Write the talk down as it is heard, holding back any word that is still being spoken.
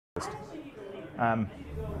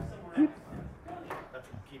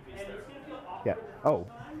Yeah. Oh.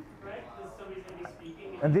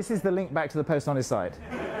 And this is the link back to the post on his site.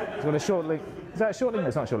 He's got a short link. Is that a short link? No,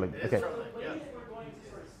 it's not a short link. Okay.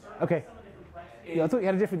 Okay. Yeah, I thought you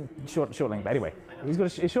had a different short link, but anyway, he's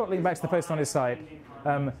got a short link back to the post on his site,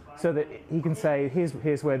 so that he can say,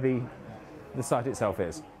 here's where the site itself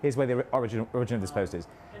is. Here's where the origin of this post is.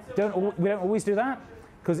 We don't always do that,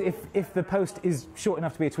 because if the post is short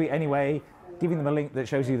enough to be a tweet anyway, giving them a link that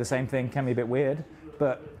shows you the same thing can be a bit weird.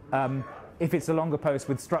 But if it's a longer post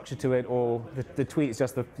with structure to it, or the tweet is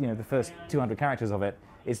just the first 200 characters of it,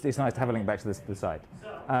 it's nice to have a link back to the site.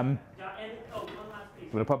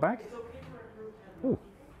 Will it pop back? Ooh.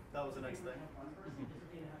 That was the next thing.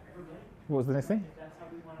 What was the next thing?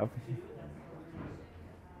 Oh.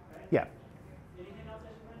 Yeah.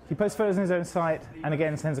 He posts photos on his own site, and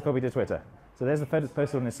again sends a copy to Twitter. So there's the photos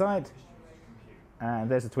posted on his site, and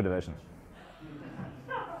there's the Twitter version.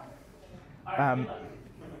 And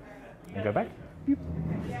go back.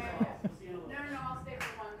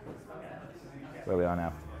 Where we are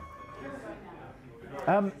now.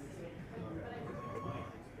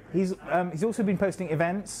 He's also been posting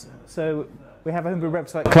events. So we have a Homebrew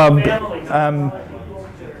website club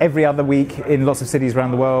every other week in lots of cities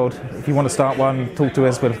around the world. If you want to start one, talk to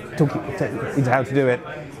us. We'll talk into how to do it.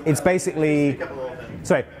 It's basically,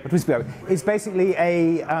 it's basically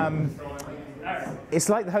it's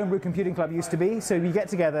like the Homebrew Computing Club used to be. So you get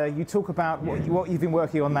together, you talk about what you've been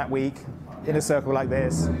working on that week in a circle like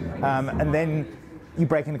this, and then you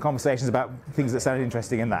break into conversations about things that sound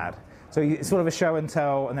interesting in that. So it's sort of a show and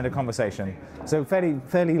tell, and then a conversation. So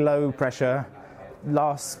fairly low pressure,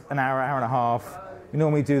 lasts an hour and a half. We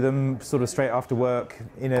normally do them sort of straight after work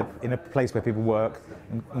in a place where people work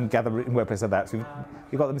and gather in workplaces like that. So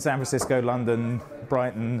we've got them in San Francisco, London,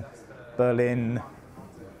 Brighton, Berlin.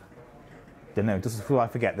 Don't know, just before I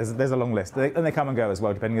forget. There's a long list, and they come and go as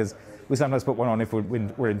well, depending. As we sometimes put one on if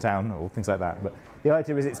we're in town or things like that. But the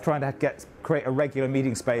idea is it's trying to create a regular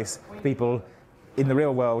meeting space for people in the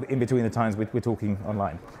real world in between the times we're talking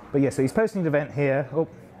online. But yeah, so he's posting an event here. Oh,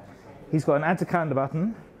 he's got an add to calendar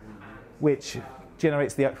button, which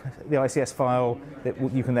generates the ICS file that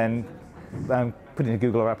you can then put into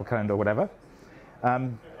Google or Apple Calendar or whatever.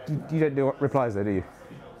 You don't do replies though, do you?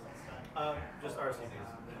 Just RSVPs.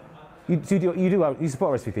 You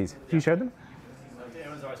support RSVPs. Do you show them?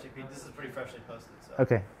 Anyone's RSVP. This is pretty freshly posted. So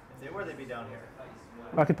Okay. If they were, they'd be down here.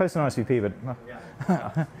 I could post an RSVP, but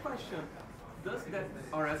Yeah. Question. Does that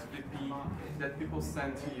RSVP that people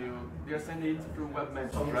send to you, they're sending it through web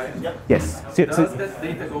matching, right? Yep. yes. Does that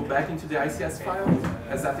data go back into the ICS file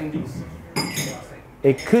as attendees?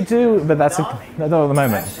 It could do, but that's not at the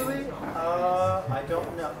moment. Actually, I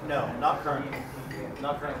don't know. No, not currently.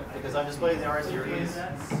 Not currently, because I'm displaying the RSVPs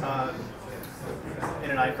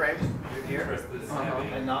in an iframe here,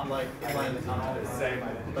 and not like applying the content.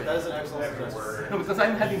 But that is an excellent suggestion. No, because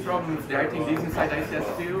I'm having problems with the attendees inside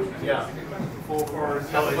ICS too. Yeah. For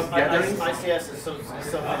stuff about gatherings. ICS is so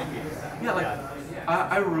finicky. Yeah, like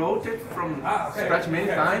I wrote it from scratch many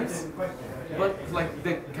times, but like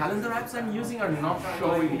the calendar apps I'm using are not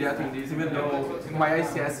showing the attendees, even though my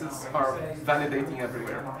ICSs are validating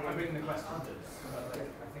everywhere.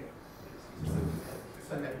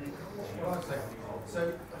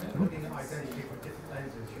 So I think looking at identity from different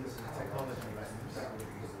lenses uses technology lens.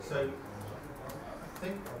 So I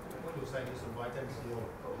think what you're saying is sort of identity or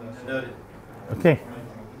Noted. Okay.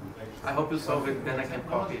 I hope you solve it, then I can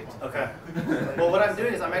copy it. Okay. Well, what I'm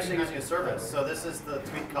doing is I'm actually using a service. So this is the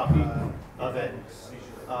tweet copy of it.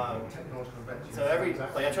 So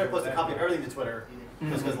I try to post a copy of everything to Twitter,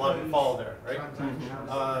 just because a lot of people follow there, right?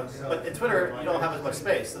 But in Twitter, you don't have as much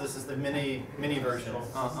space, so this is the mini version,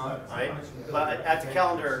 right? But add to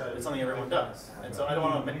calendar is something everyone does, and so I don't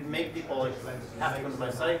want to make people have to come to my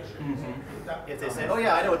site. If they say, "Oh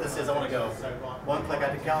yeah, I know what this is, I want to go," one click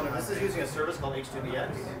add to calendar. This is using a service called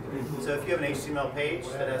H2BX. So if you have an HTML page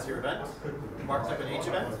that has your event, marks up an H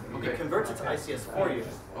event, it converts it to ICS for you.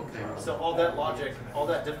 Okay. So all that logic, all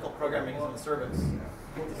that difficult programming is in the service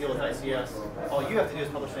to deal with ICS. All you have to do is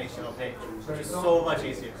publish an HTML page, which is so much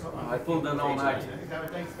easier. I pulled an all-night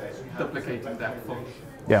duplicating that phone.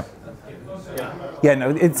 Yeah. Yeah. Yeah. No,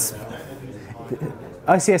 it's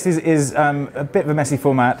ICS is a bit of a messy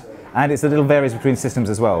format, and it's a little varies between systems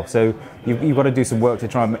as well. So you've got to do some work to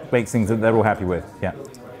try and make things that they're all happy with. Yeah.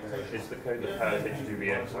 Is the code that has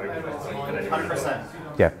H2BX open? 100%.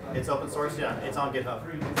 Yeah. It's open source, yeah. It's on GitHub.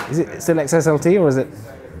 Is it still XSLT or is it?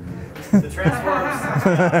 The transforms.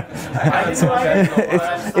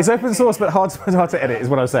 It's open source, but hard to edit, is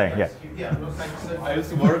what I was saying. Yeah. I used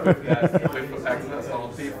to work with that with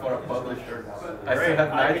XSLT for a publisher. I Great. still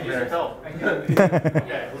have I could use your nightmares. help.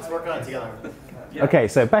 Okay, let's work on it together. Okay,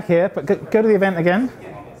 so back here, but go to the event again.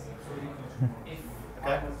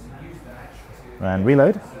 Okay. And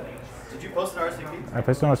reload. Did you post an RSVP? I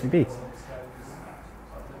posted on RSVP.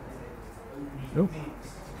 Oh.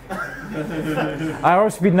 I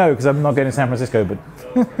RSVP no, because I'm not going to San Francisco, but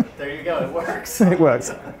There you go, it works. it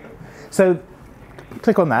works. So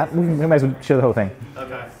click on that. We may as well show the whole thing.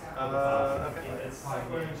 Okay. Okay.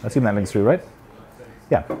 I assume that links through, right?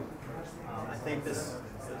 Yeah. I think this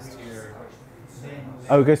is to your.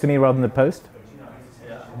 Oh, it goes to me rather than the post?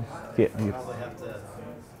 Yeah. Yeah. Probably have to.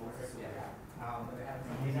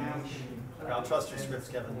 Okay, I'll trust your scripts,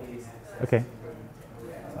 Kevin. Okay.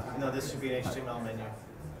 No, this should be an HTML menu.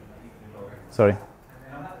 Sorry.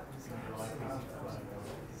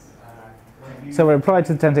 So I replied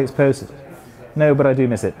to the Tentex post. No, but I do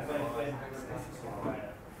miss it.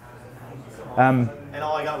 And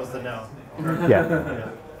all I got was the no. Yeah.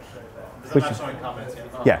 Yeah. Because Which I'm is- not showing comments yet.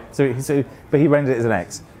 Yeah. But he rendered it as an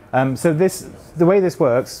X. So the way this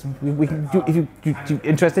works, we can do. If you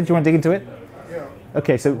interested, do you want to dig into it? Yeah.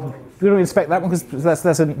 Okay. So we're going to inspect that one because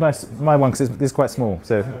that's a nice my one because it's quite small.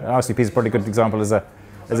 So RCP is probably a good example as a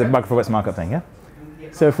microformats markup thing. Yeah.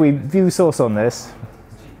 So if we view source on this,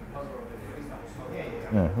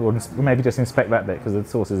 no, we'll maybe just inspect that bit because the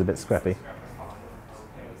source is a bit scrappy.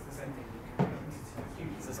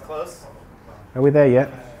 Is this close? Are we there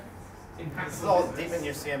yet? This is all deep in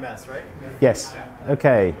your CMS, right? Yes.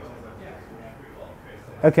 Okay.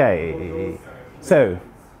 Okay. So.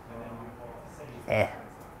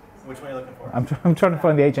 Which one are you looking for? I'm trying to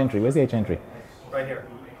find the H entry. Where's the H entry? Right here.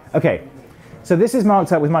 Okay. So this is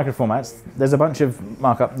marked up with microformats. There's a bunch of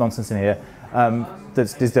markup nonsense in here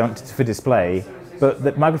that's designed for display. But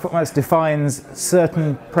that microformats defines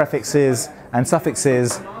certain prefixes and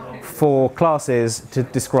suffixes for classes to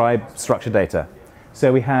describe structured data.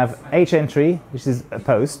 So we have H entry, which is a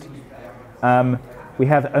post. We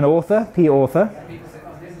have an author, P author.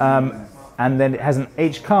 And then it has an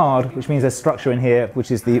H card, which means there's structure in here,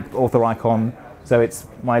 which is the author icon. So it's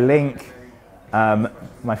my link,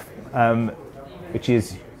 which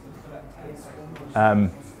is,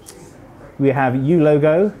 we have U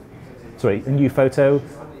logo, sorry, a new photo,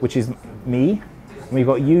 which is me. And we've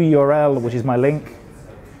got U URL, which is my link.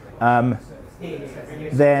 Then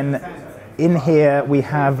in here we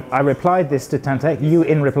have, I replied this to Tantek, U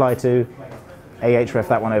in reply to ahref,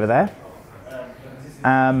 that one over there.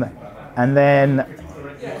 And then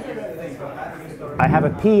I have a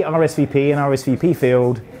P RSVP, an RSVP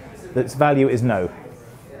field that's value is no.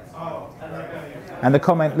 And the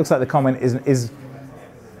comment, looks like the comment is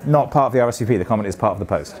not part of the RSVP, the comment is part of the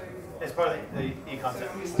post. It's part of the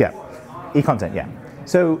e-content. Yeah, e-content, yeah.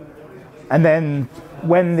 So, and then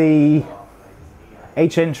when the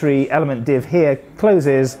H entry element div here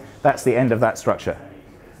closes, that's the end of that structure.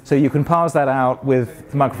 So you can parse that out with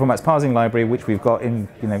the microformats parsing library, which we've got in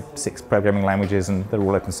 6 programming languages, and they're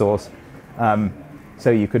all open source. So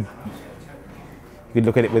you could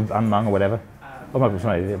look at it with unmung or whatever. Oh,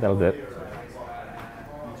 microformats, that'll do it.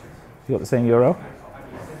 You got the same URL?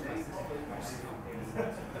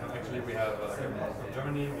 Actually, we have from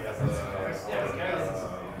Germany, we have an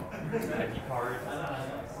ID card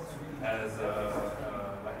as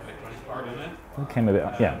like electronic card in it. It came a bit,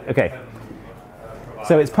 yeah, okay.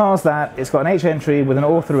 So it's parsed that, it's got an H entry with an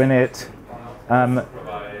author in it. The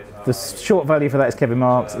short value for that is Kevin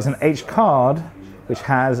Marks. It's an H card, which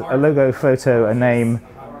has a logo, photo, a name,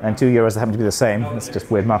 and 2 URLs that happen to be the same. It's just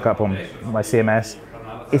weird markup on my CMS.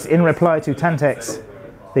 It's in reply to Tantek's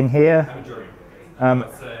thing here.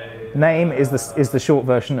 Name is the short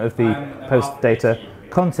version of the post data.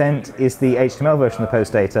 Content is the HTML version of the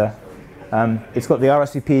post data. It's got the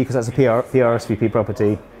RSVP because that's a PRSVP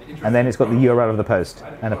property. And then it's got the URL of the post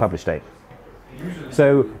and a publish date.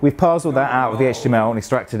 So we've parsed all that out with the HTML and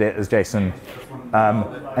extracted it as JSON.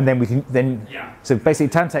 And then we can so basically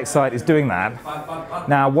Tantek's site is doing that.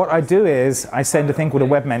 Now what I do is I send a thing called a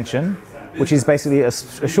web mention, which is basically a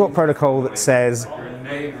short protocol that says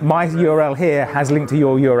my URL here has linked to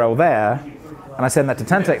your URL there, and I send that to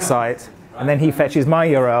Tantek's site, and then he fetches my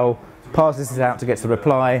URL, parses it out to get the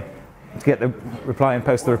reply, and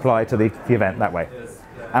post the reply to the event that way.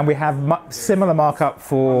 And we have similar markup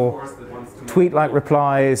for tweet-like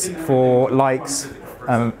replies, for likes,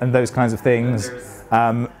 and those kinds of things.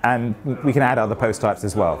 And we can add other post types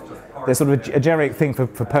as well. There's sort of a generic thing for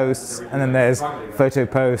posts, and then there's photo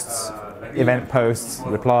posts, event posts,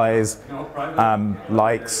 replies,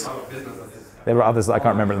 likes. There are others that I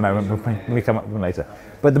can't remember at the moment, we come up with them later.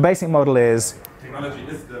 But the basic model is,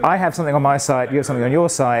 I have something on my site, you have something on your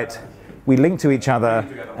site, we link to each other,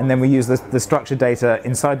 and then we use the structured data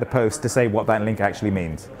inside the post to say what that link actually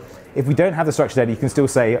means. If we don't have the structured data, you can still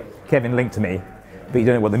say, Kevin linked to me, but you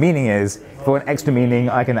don't know what the meaning is. If I want extra meaning,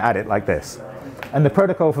 I can add it like this. And the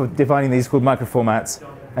protocol for defining these is called microformats,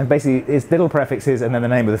 and basically it's little prefixes and then the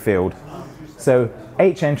name of the field. So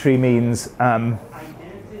H entry means,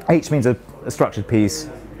 H means a structured piece,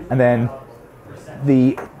 and then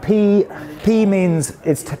the P means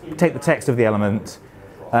it's take the text of the element.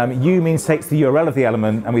 U means takes the URL of the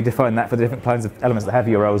element, and we define that for the different kinds of elements that have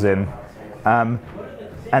URLs in.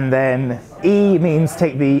 And then E means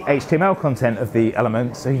take the HTML content of the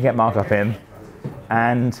element, so you can get markup in.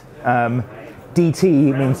 And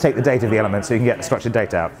DT means take the data of the element, so you can get structured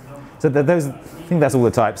data out. So those, I think that's all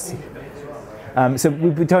the types. So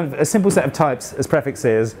we've done a simple set of types as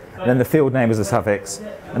prefixes, and then the field name as a suffix,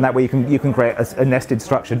 and that way you can create a nested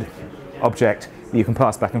structured object that you can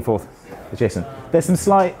pass back and forth with JSON. There's some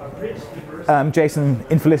slight JSON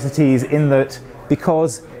infelicities in that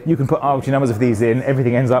because you can put arbitrary numbers of these in,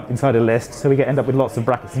 everything ends up inside a list, so we end up with lots of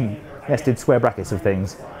brackets and nested square brackets of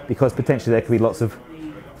things, because potentially there could be lots of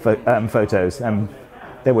photos.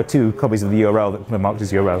 There were 2 copies of the URL that were marked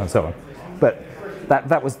as URL and so on. But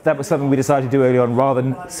that was something we decided to do early on, rather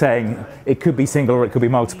than saying it could be single or it could be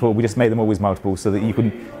multiple. We just made them always multiple, so that you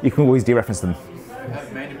can always dereference them. I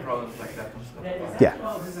have many problems like that. Yeah.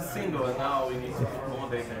 Oh, this is single, and now we need to put more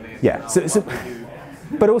data in it. Yeah. So,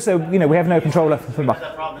 but also, we have no control That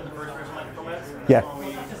problem in the first version microformats. Yeah. When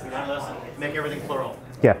we run this, make everything plural.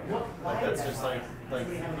 Yeah. Like that's just like if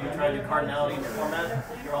you try to do cardinality in your format,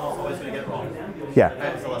 you're almost always going to get it wrong. Yeah.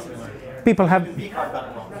 That's the lesson we learned. People have. vCard got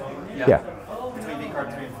it wrong. Yeah. Between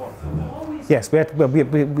vCard 3 and 4. Yes,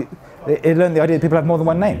 it learned the idea that people have more than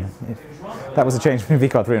one name. That was a change between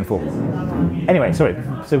vCard 3 and 4. Anyway, sorry.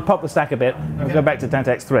 So pop the stack a bit. We'll go back to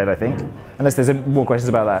Tantex thread, I think, unless there's more questions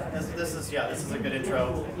about that. This is a good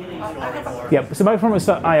intro. Yeah. So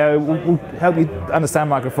microformats.io will help you understand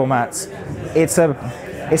microformats. It's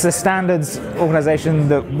a standards organization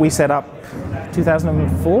that we set up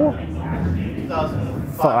 2004.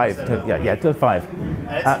 2005. 5. Yeah, 5.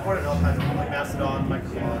 And it's supported all kinds of like Mastodon,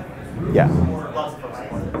 Microsoft. Yeah. Lots of folks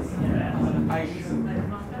support it. I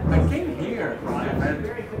came here and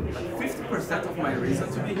 50% of my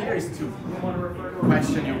reason to be here is to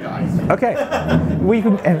question you guys. Okay. We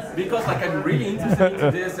can. Because I'm really interested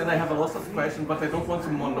in this and I have a lot of questions, but I don't want to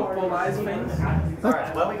monopolize things. All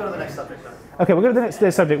right, why don't we go to the next subject then? Okay, we'll go to the next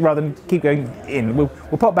subject rather than keep going in. We'll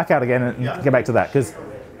pop back out again and get back to that, because.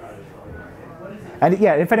 And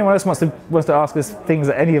yeah, if anyone else wants to ask us things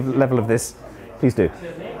at any level of this, please do.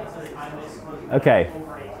 Okay,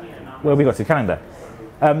 where have we got to? Calendar.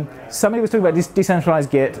 Somebody was talking about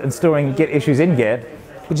decentralized Git and storing Git issues in Git,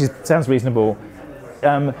 which sounds reasonable.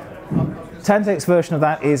 Tantex's version of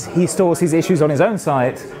that is he stores his issues on his own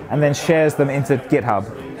site and then shares them into GitHub.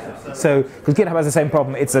 So, because GitHub has the same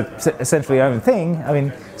problem, it's a centrally owned thing. I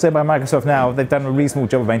mean, so by Microsoft now, they've done a reasonable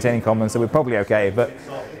job of maintaining commons, so we're probably okay. But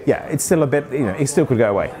yeah, it's still a bit, it still could go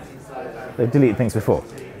away. They've deleted things before.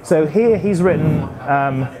 So here he's written,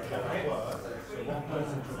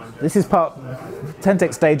 this is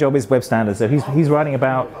Tentex's day job is web standards. So he's writing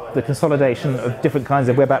about the consolidation of different kinds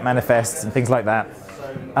of web app manifests and things like that.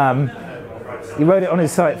 He wrote it on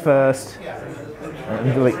his site first,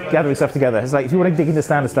 gathering stuff together. It's like, if you want to dig into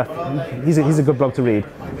standard stuff, he's a good blog to read.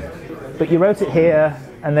 But you wrote it here,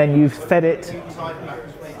 and then you fed it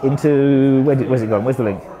into, where's it gone? Where's the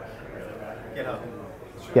link? GitHub.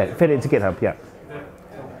 Yeah, fed it into GitHub, yeah.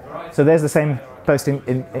 So there's the same post in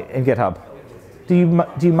GitHub. Do you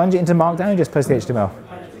munge it into Markdown or just post the HTML?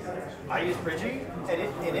 I use Bridgie, and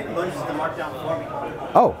it munges the Markdown for me.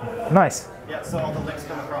 Oh, nice. Yeah, so all the links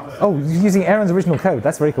come across. Oh, you're using Aaron's original code.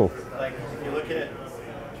 That's very cool. Like, if you look at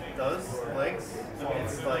those links,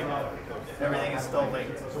 it's like everything is still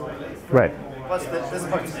linked. Right. Plus, this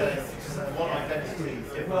part says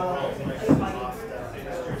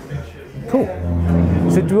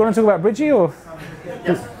Cool. So do you want to talk about Bridgie or?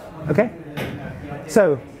 yes. Okay.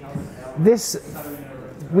 So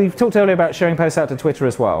we've talked earlier about sharing posts out to Twitter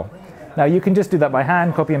as well. Now you can just do that by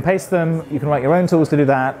hand, copy and paste them. You can write your own tools to do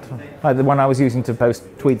that, like the one I was using to post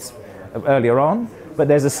tweets earlier on. But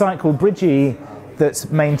there's a site called Bridgie that's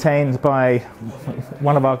maintained by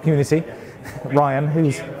one of our community, Ryan,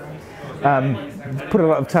 who's put a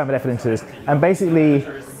lot of time and effort into this. And basically,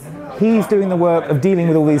 he's doing the work of dealing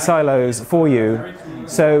with all these silos for you.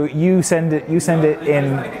 So you send it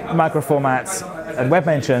in microformats and web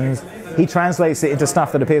mentions. He translates it into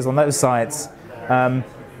stuff that appears on those sites.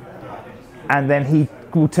 And then he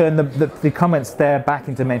will turn the comments there back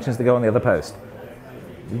into mentions that go on the other post.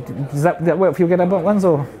 Does that work for your GitHub ones,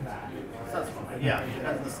 or? Yeah,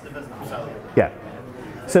 it depends on the silo. Yeah.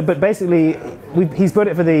 So, but basically, he's put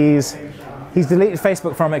it for these. He's deleted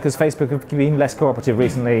Facebook from it because Facebook have been less cooperative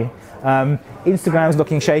recently. Instagram's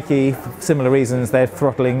looking shaky for similar reasons. They're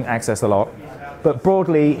throttling access a lot. But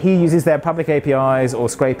broadly, he uses their public APIs or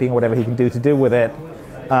scraping or whatever he can do to deal with it.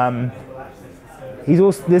 He's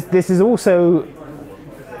also, this is also,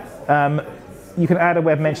 you can add a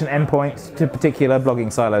web mention endpoint to particular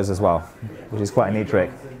blogging silos as well, which is quite a neat trick.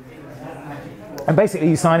 And basically,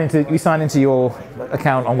 you sign into your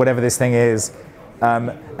account on whatever this thing is,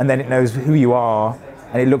 and then it knows who you are,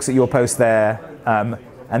 and it looks at your post there.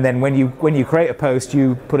 And then when you create a post,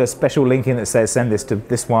 you put a special link in that says send this to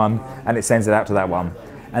this one, and it sends it out to that one.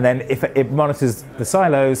 And then if it monitors the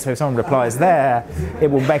silos, so if someone replies there, it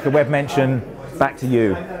will make a web mention back to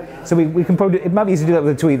you. So we can probably, it might be easier to do that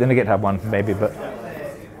with a tweet than a GitHub one, maybe. But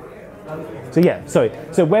so yeah, sorry.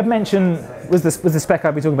 So web mention was the spec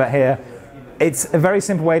I'll be talking about here. It's a very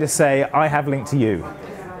simple way to say I have linked to you.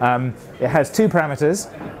 It has two parameters,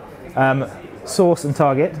 source and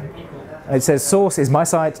target. It says source is my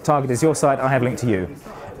site, target is your site, I have linked to you.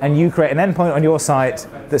 And you create an endpoint on your site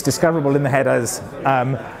that's discoverable in the headers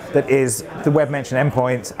that is the web mention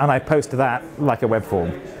endpoint, and I post to that like a web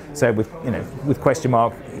form. So with question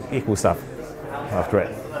mark equal stuff after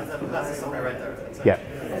it. That's the summary right there. Yeah.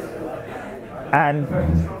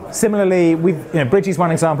 And similarly, Bridge is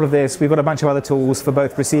one example of this. We've got a bunch of other tools for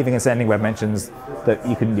both receiving and sending web mentions that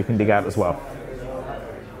you can dig out as well.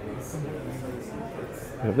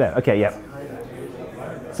 There. Okay, yeah.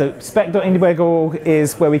 So spec.indieweb.org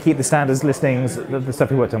is where we keep the standards listings, the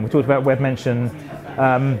stuff we worked on. We talked about web mention.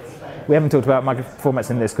 We haven't talked about micro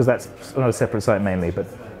formats in this because that's on a separate site mainly, but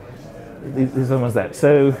these are the ones there.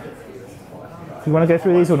 So, do you want to go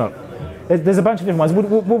through these or not? There's a bunch of different ones.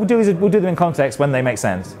 What we'll do is we'll do them in context when they make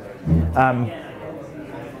sense.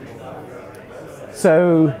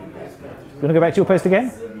 So, you want to go back to your post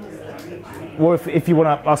again? Or if you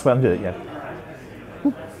want to ask about them, do it, yeah.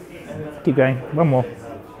 Keep going. One more.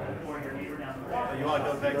 You want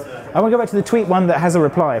to go back to... I want to go back to the tweet one that has a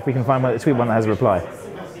reply, if we can find the tweet one that has a reply.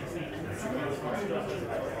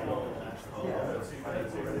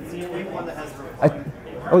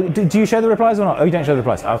 Do you show the replies or not? Oh, you don't show the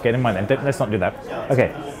replies. Okay, never mind then. Let's not do that.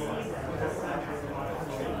 Okay.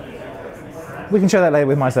 We can show that later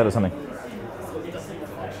with my site or something.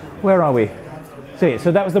 Where are we?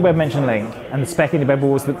 So that was the web mention link, and the spec in the web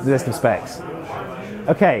was the list of specs.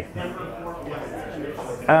 Okay.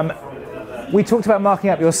 We talked about marking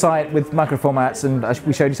up your site with microformats, and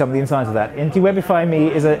we showed you some of the insides of that. IndieWebify Me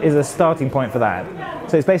is a starting point for that.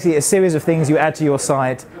 So it's basically a series of things you add to your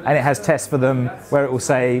site, and it has tests for them where it will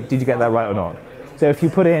say, did you get that right or not? So if you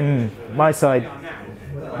put in my site,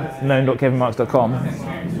 known.kevinmarks.com.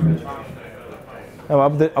 Oh, I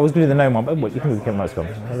was going to do the known one, but you can do kevinmarks.com.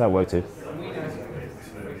 That'll work too.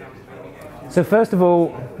 So first of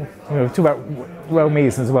all, we'll talk about rel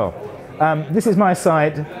me's as well. This is my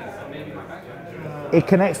site. It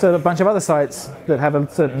connects to a bunch of other sites that have a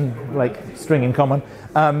certain string in common.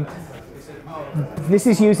 This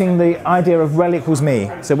is using the idea of rel equals me.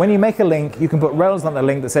 So when you make a link, you can put rels on the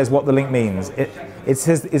link that says what the link means.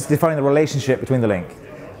 It's defining the relationship between the link.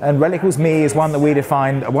 And rel equals me is one that we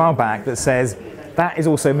defined a while back that says that is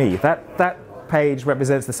also me. That page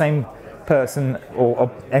represents the same person or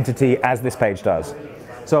entity as this page does.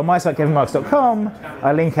 So on my site, kevinmarks.com,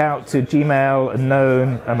 I link out to Gmail and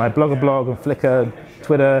Known and my blog and Flickr,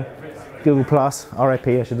 Twitter, Google+, RIP,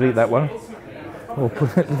 I should delete that one. Or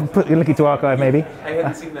put your link into archive maybe. I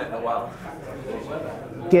haven't seen that in a while.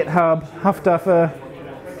 GitHub, Huffduffer,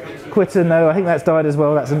 Twitter, no, I think that's died as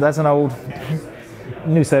well. That's an old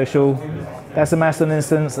new social. That's a Mastodon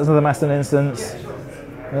instance, that's another Mastodon instance.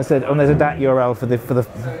 And I said, there's a DAT URL for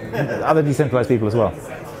the other decentralized people as well.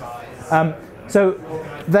 So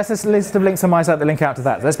that's a list of links on my site that link out to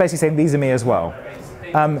that. So that's basically saying these are me as well.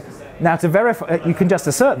 Now to verify, you can just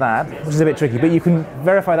assert that, which is a bit tricky, but you can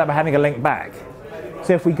verify that by having a link back.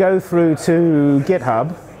 So if we go through to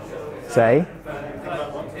GitHub, say,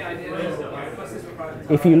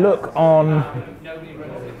 if you look on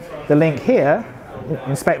the link here,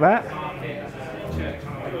 inspect that.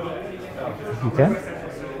 Okay.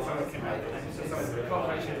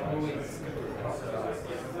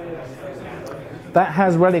 That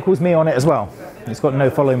has rel equals me on it as well. It's got no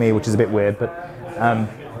follow me, which is a bit weird, but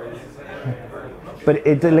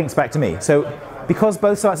it links back to me. So because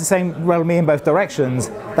both sites are saying rel me in both directions,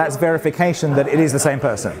 that's verification that it is the same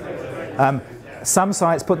person. Some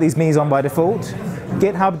sites put these me's on by default.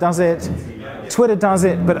 GitHub does it. Twitter does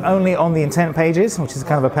it, but only on the intent pages, which is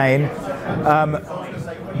kind of a pain.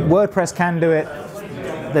 WordPress can do it.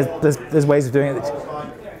 there's ways of doing it.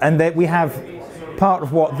 And that we have part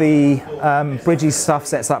of what the Bridges stuff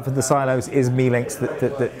sets up for the silos is me links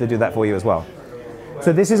that do that for you as well.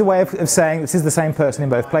 So this is a way of saying this is the same person in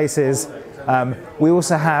both places. We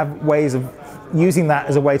also have ways of using that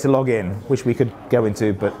as a way to log in, which we could go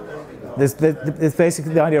into, but there's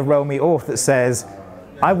basically the idea of role me auth that says,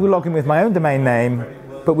 I will log in with my own domain name,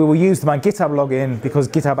 but we will use my GitHub login because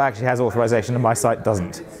GitHub actually has authorization and my site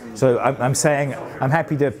doesn't. So I'm saying I'm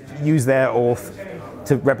happy to use their auth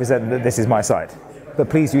to represent that this is my site. But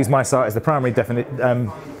please use my site as the primary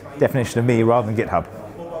definition of me rather than GitHub.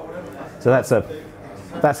 So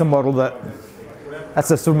that's a model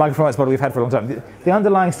that's a sort of microperformance model we've had for a long time. The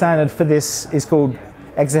underlying standard for this is called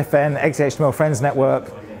XFN, XHTML Friends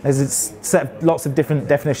Network. There's lots of different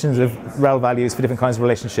definitions of rel values for different kinds of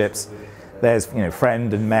relationships. There's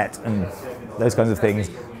friend and met and those kinds of things.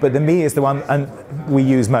 But the me is the one we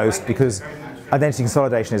use most because identity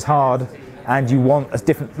consolidation is hard, and you want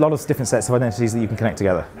a lot of different sets of identities that you can connect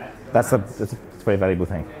together. That's a very valuable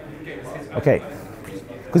thing. Okay,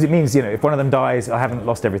 because it means if one of them dies, I haven't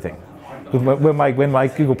lost everything. When my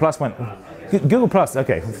Google Plus went, Google Plus,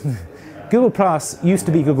 okay, Google Plus used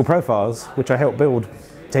to be Google Profiles, which I helped build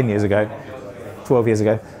 10 years ago, 12 years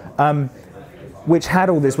ago, which had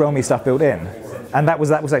all this rel me stuff built in, and that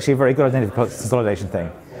was actually a very good identity consolidation thing.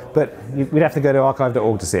 But we'd have to go to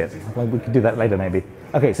archive.org to see it. Well, we could do that later maybe.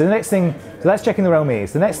 Okay, so the next thing, so that's checking the rel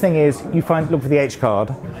me's. The next thing is you look for the H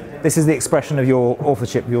card. This is the expression of your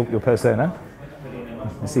authorship, your persona.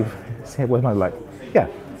 Let's see what it might look like. Yeah,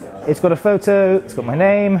 it's got a photo, it's got my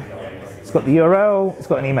name, it's got the URL, it's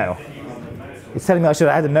got an email. It's telling me I should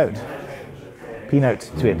add a note, p-note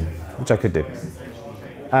to it, which I could do.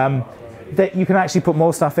 That you can actually put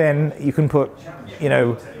more stuff in. You can put,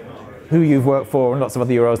 who you've worked for and lots of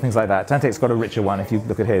other URLs, things like that. Tantek's got a richer one if you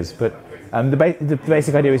look at his. But the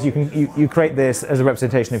basic idea is you create this as a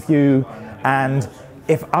representation of you, and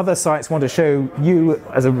if other sites want to show you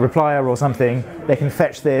as a replier or something, they can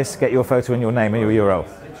fetch this, get your photo and your name and your URL.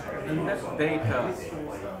 And that data,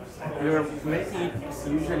 you're making it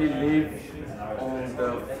usually live on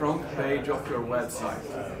the front page of your website.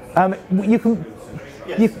 You can.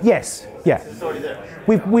 Yes. Yeah. It's already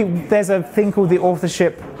there. There's a thing called the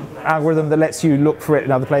authorship algorithm that lets you look for it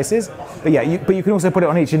in other places. But yeah, but you can also put it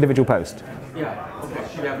on each individual post. Yeah. Okay.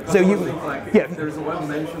 Yeah. So there's a web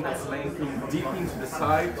mention that's linking deep into the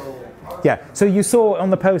site. Yeah. So you saw on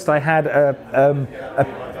the post I had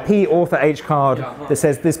a P author H card that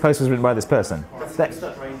says this post was written by this person.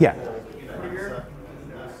 Yeah.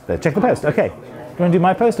 There, check the post. Okay. Do you want to do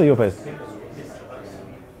my post or your post?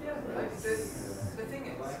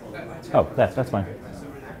 Oh, that's fine.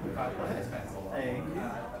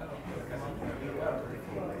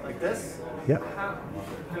 Like this? Yeah.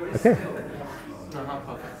 Okay.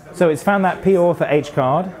 So it's found that P author H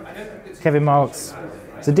card. Kevin Marks.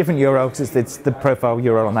 It's a different URL because it's the profile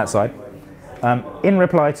URL on that side. In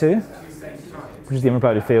reply to, which is the in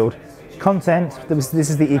reply to field. Content. This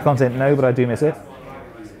is the e-content. No, but I do miss it.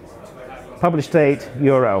 Published date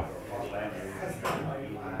URL.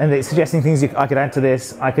 And it's suggesting things I could add to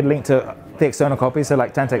this. I could link to the external copy, so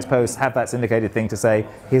like Tantek's posts have that syndicated thing to say,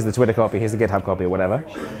 here's the Twitter copy, here's the GitHub copy, or whatever.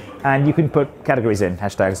 And you can put categories in,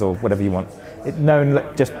 hashtags, or whatever you want. Known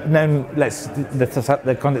lets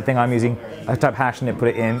the content thing I'm using, I type hash and it put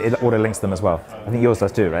it in, it auto links them as well. I think yours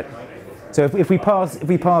does too, right? So if we parse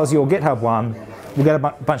your GitHub one, we'll get a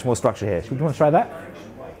bunch more structure here. Do you want to try that?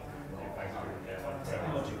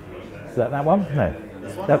 Is that one? No.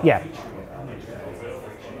 Yeah.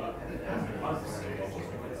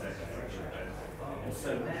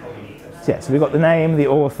 So, yeah, so we've got the name, the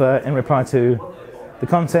author, in reply to the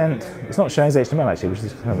content. It's not showing as HTML actually, which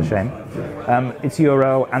is kind of a shame. It's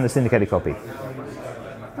URL and the syndicated copy.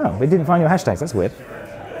 Oh, we didn't find your hashtags. That's weird.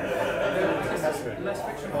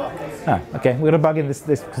 Ah, okay. We've got a bug in this.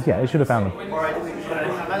 Yeah, you should have found them. Or I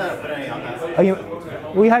might not have put any on that. Oh,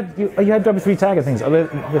 you had W3 tag and things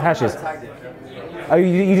with hashes. Oh,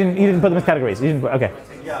 you didn't put them as categories. You didn't. Okay.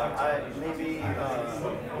 Yeah, maybe.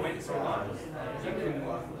 This one.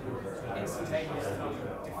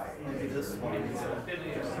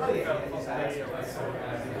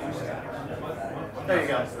 There you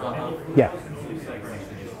go. Yeah.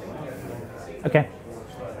 Okay.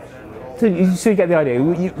 So you get the idea.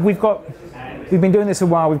 We've been doing this a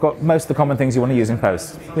while. We've got most of the common things you want to use in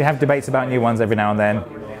posts. We have debates about new ones every now and then,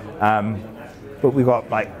 but we've got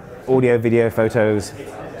like audio, video, photos,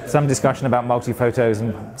 some discussion about multi-photos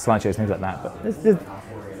and slideshows, things like that.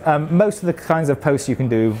 But most of the kinds of posts you can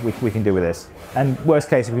do, we can do with this. And worst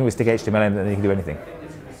case, if we can stick HTML in, then you can do anything.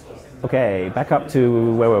 Okay, back up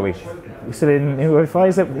to where were we? We're still in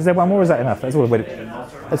IndieWebify. Is there one more, or is that enough? That's all we need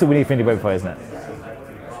for IndieWebify, isn't it?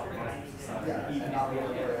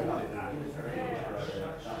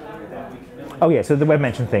 Oh yeah, so the web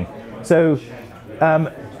mention thing. So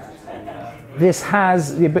this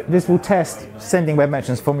will test sending web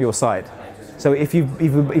mentions from your site. So if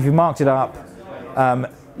you've marked it up,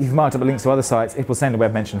 you've marked up links to other sites, it will send a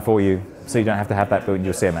web mention for you, so you don't have to have that built into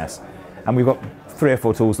your CMS. And we've got 3 or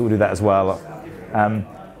 4 tools that will do that as well.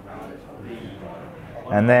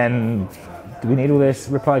 And then, do we need all this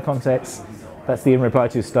reply context? That's the in reply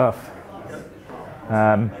to stuff.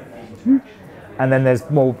 And then there's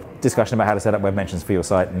more discussion about how to set up web mentions for your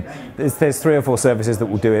site. And there's 3 or 4 services that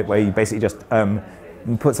will do it, where you basically just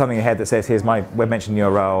put something ahead that says, here's my web mention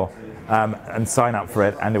URL, and sign up for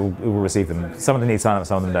it, and it will receive them. Some of them need sign up,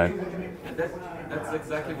 some of them don't. That's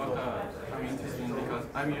exactly what I'm interested in,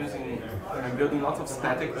 because I'm building lots of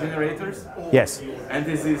static generators. Yes. And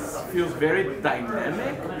feels very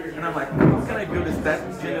dynamic, and I'm like, how can I build a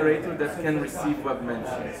static generator that can receive web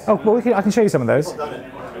mentions? Oh, well, I can show you some of those.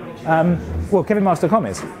 Well, kevinmarks.com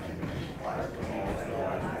is.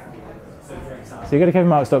 So you go to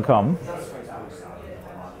kevinmarks.com.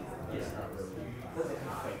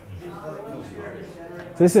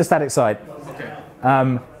 So this is a static site.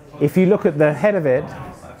 Okay. If you look at the head of it,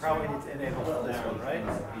 Probably need to enable this one, right?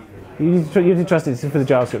 you need to trust it for the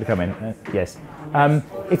JavaScript to come in. Yes.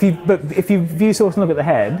 If you view source and look at the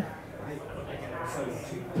head,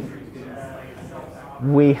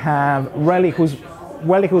 we have rel equals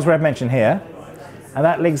web mention here, and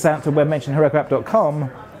that links out to webmention.herokuapp.com,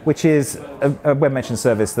 which is a web mention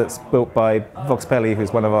service that's built by Vox Pelli,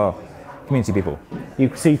 who's one of our community people.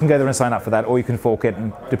 So you can go there and sign up for that, or you can fork it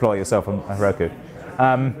and deploy it yourself on Heroku.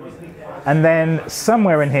 And then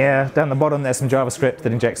somewhere in here, down the bottom, there's some JavaScript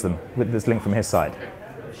that injects them with this link from his side.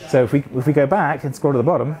 So if we go back and scroll to the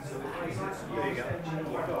bottom,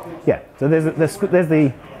 yeah. So there's the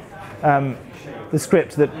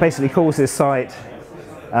script that basically calls this site,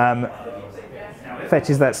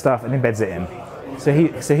 fetches that stuff, and embeds it in. So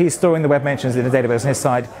he's storing the web mentions in a database on his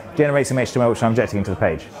side, generates some HTML, which I'm injecting into the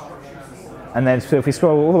page. And then, so if we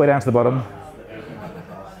scroll all the way down to the bottom,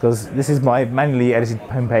 because this is my manually edited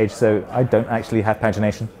homepage, so I don't actually have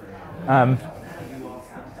pagination.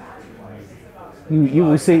 You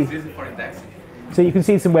will see. So you can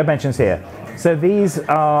see some web mentions here. So these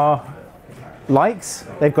are likes.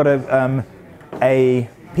 They've got a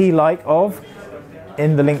p like of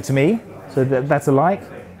in the link to me. So that's a like.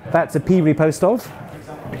 That's a p repost of,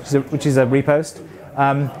 which is a repost.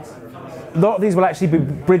 A lot of these will actually be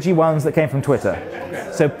bridgy ones that came from Twitter.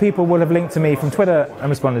 So people will have linked to me from Twitter and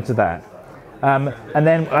responded to that. And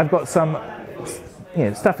then I've got some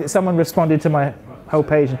stuff that someone responded to my whole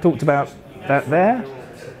page and talked about that there.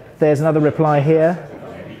 There's another reply here.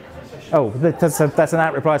 Oh, that's an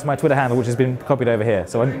out reply to my Twitter handle, which has been copied over here.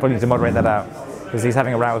 So I probably need to moderate that out, because he's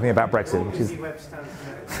having a row with me about Brexit, which is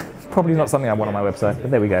probably not something I want on my website, but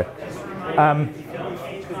there we go.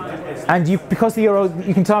 And because the URL,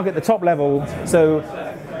 you can target the top level, so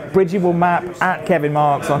Bridgie will map at Kevin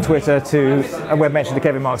Marks on Twitter to a web mention to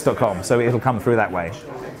kevinmarks.com, so it'll come through that way.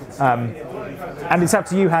 And it's up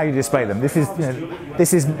to you how you display them. This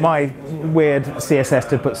is my weird CSS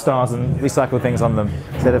to put stars and recycle things on them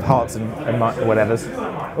instead of hearts and whatevers.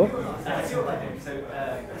 Oh.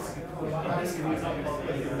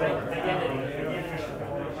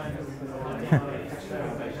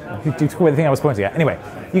 You took away the thing I was pointing at. Anyway,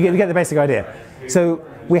 you get the basic idea. So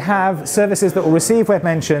we have services that will receive web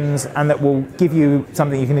mentions and that will give you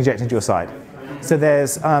something you can inject into your site. So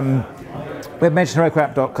there's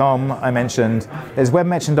webmention.herokuapp.com, I mentioned. There's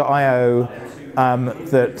webmention.io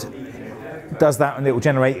that does that, and it will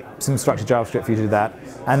generate some structured JavaScript for you to do that.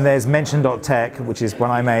 And there's mention.tech, which is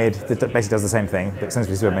one I made that basically does the same thing, but sends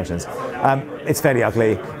me to web mentions. It's fairly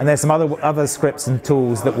ugly. And there's some other scripts and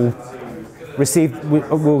tools that will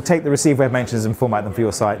take the received web mentions and format them for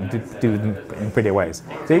your site and do them in prettier ways.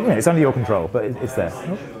 So it's under your control, but it's there.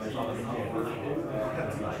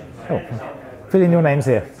 Oh, fill in your names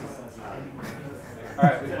here. All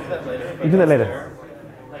right, we can do that later. You do that later.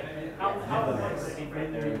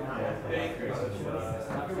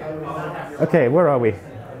 Okay, where are we?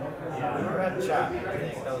 We're at chat. I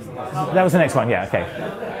think That was the next one, yeah, okay.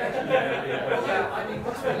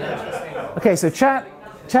 Okay, so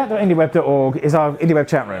chat.indieweb.org is our IndieWeb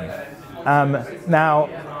chat room. Now,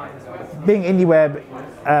 being IndieWeb,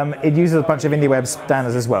 it uses a bunch of IndieWeb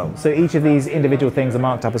standards as well. So each of these individual things are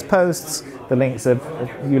marked up as posts, the links are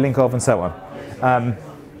you link of, and so on.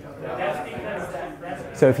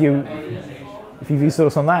 So if you view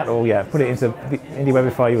source on that, or put it into the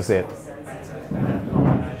IndieWebify, you'll see it.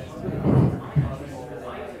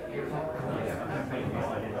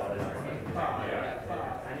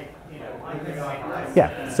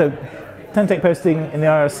 Yeah, so template posting in the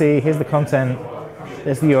IRC, here's the content,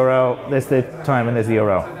 there's the URL, there's the time, and there's the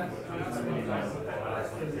URL.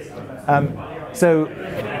 So,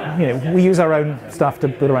 we use our own stuff to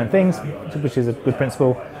build our own things, which is a good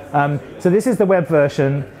principle. So this is the web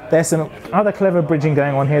version. There's some other clever bridging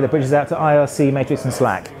going on here that bridges out to IRC, Matrix, and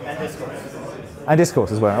Slack. And Discourse. And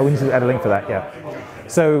Discourse as well. Oh, we need to add a link for that, yeah.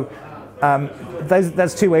 So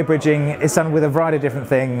that's two-way bridging. It's done with a variety of different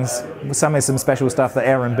things. Some is some special stuff that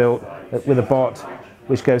Aaron built with a bot,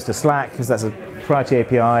 which goes to Slack, because that's a proprietary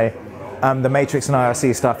API. The Matrix and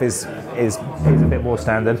IRC stuff is a bit more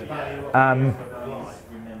standard. And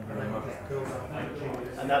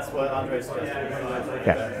that's what Andre suggested.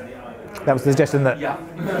 Yeah. That was the suggestion that Yeah.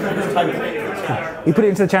 we put it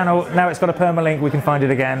into the channel. Now it's got a permalink. We can find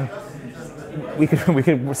it again. We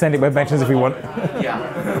could send it web mentions if we want. Yeah.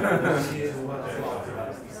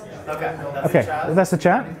 Okay. Okay, that's the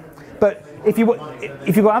chat. But if you've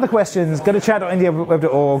got other questions, go to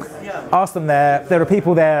chat.indieweb.org. Ask them there. There are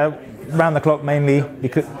people there round the clock mainly,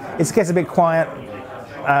 because it gets a bit quiet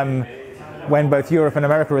when both Europe and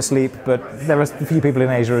America are asleep, but there are a few people in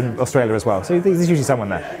Asia and Australia as well. So there's usually someone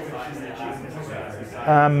there.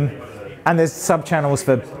 And there's sub-channels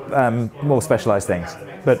for more specialized things.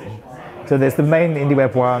 So there's the main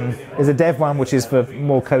IndieWeb one. There's a dev one, which is for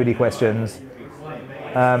more codey questions.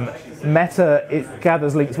 Meta, it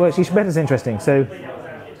gathers links. Well, actually, Meta's interesting. So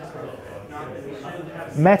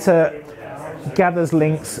Meta gathers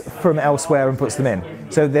links from elsewhere and puts them in.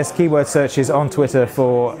 So there's keyword searches on Twitter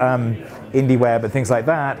for IndieWeb and things like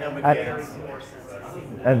that.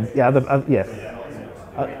 And yeah,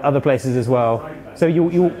 other places as well. So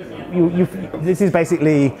this is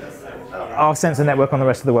basically our sensor network on the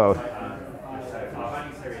rest of the world.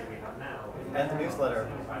 And the newsletter.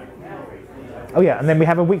 Oh yeah, and then we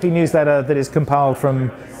have a weekly newsletter that is compiled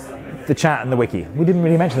from the chat and the wiki. We didn't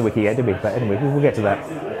really mention the wiki yet, did we? But anyway, we'll get to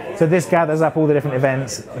that. So this gathers up all the different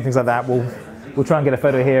events and things like that. We'll try and get a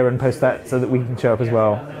photo here and post that so that we can show up as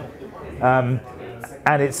well. And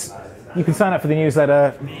you can sign up for the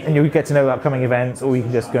newsletter and you'll get to know upcoming events, or you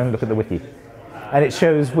can just go and look at the wiki. And it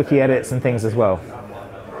shows wiki edits and things as well.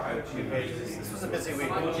 This was a busy week.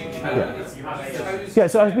 Yeah,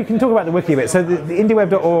 so we can talk about the wiki a bit. So the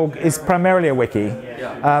IndieWeb.org is primarily a wiki,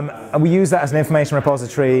 and we use that as an information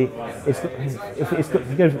repository.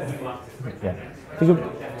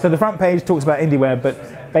 So the front page talks about IndieWeb,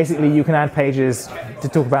 but basically you can add pages to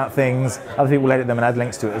talk about things. Other people will edit them and add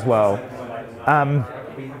links to it as well.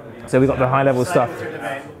 So we've got the high-level stuff.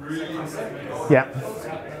 Yeah,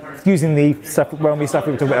 using the Realme stuff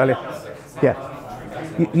we were talking about earlier. Yeah,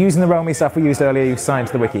 using the Realme stuff we used earlier, you sign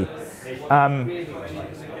to the wiki.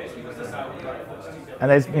 And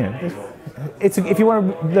there's, if you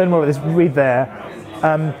want to learn more about this, read there.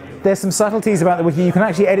 There's some subtleties about the wiki. You can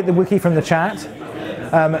actually edit the wiki from the chat.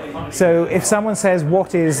 So if someone says,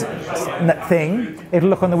 what is thing, it'll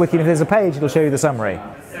look on the wiki, and if there's a page, it'll show you the summary.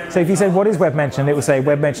 So if you said, what is web mention, it will say,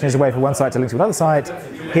 web mention is a way for one site to link to another site.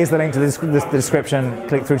 Here's the link to the description,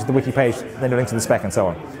 click through to the wiki page, then a link to the spec, and so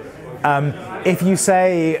on. If you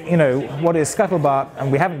say, what is scuttlebutt,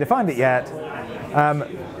 and we haven't defined it yet,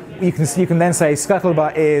 you can then say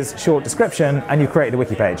scuttlebutt is short description, and you create a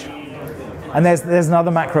wiki page. And there's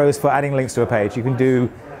another macros for adding links to a page. You can do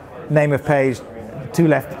name of page, two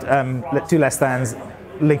left stands,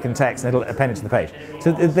 link and text, and it'll append it to the page.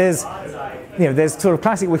 So there's sort of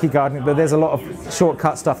classic wiki gardening, but there's a lot of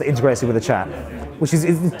shortcut stuff that integrates it with the chat, which is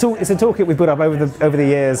it's a toolkit we put up over the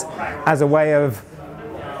years as a way of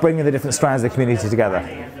bringing the different strands of the community together.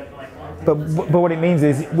 But what it means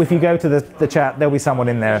is, if you go to the chat, there'll be someone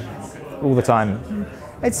in there all the time.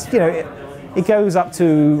 It's it goes up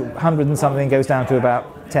to 100 and something, goes down to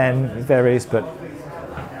about 10. It varies, but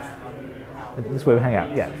that's where we hang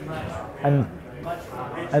out. Yeah, and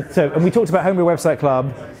we talked about Homebrew Website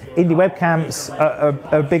Club. Indie web camps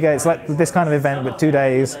are bigger. It's like this kind of event, but 2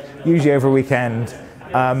 days, usually over a weekend.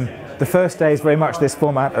 The first day is very much this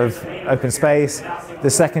format of open space. The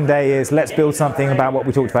second day is let's build something about what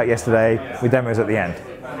we talked about yesterday with demos at the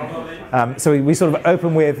end. So we sort of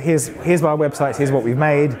open with here's our websites, here's what we've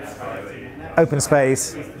made. Open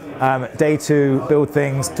space. Day 2, build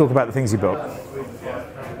things, talk about the things you built.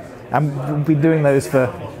 And we'll be doing those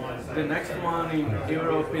for... The next one in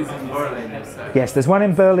Europe is in Berlin, you said? Yes, there's one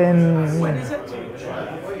in Berlin. When is it?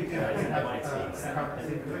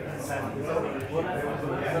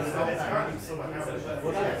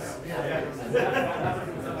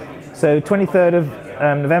 So 23rd of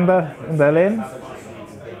November in Berlin.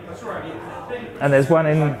 And there's one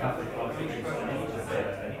in...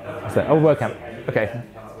 What's that? Oh, WordCamp. Okay.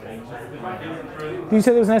 Did you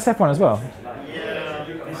say there was an SF one as well?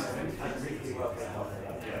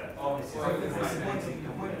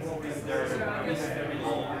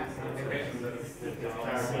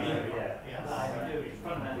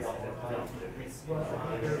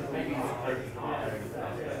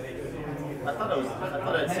 I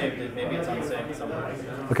thought I'd saved it. Maybe it's unsaved somewhere.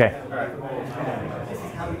 Okay. All right.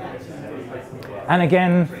 And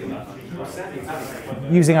again,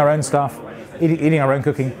 using our own stuff, eating our own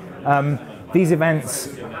cooking. These events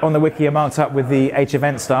on the wiki are marked up with the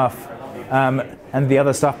H-event stuff, and the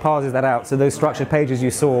other stuff parses that out. So those structured pages you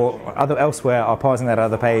saw elsewhere are parsing that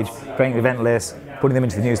other page, creating event lists, putting them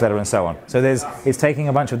into the newsletter, and so on. So it's taking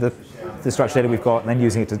a bunch of the structured data we've got and then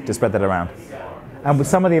using it to spread that around. And with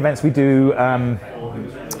some of the events we do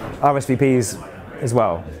RSVPs as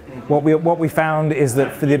well. What we found is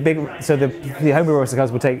that for the the homebrew roster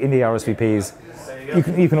cards will take Indie RSVPs.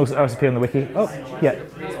 You can also RSVP on the wiki. Oh, yeah.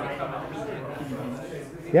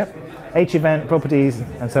 Yep. H event, properties,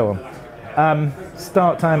 and so on.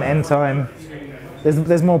 Start time, end time.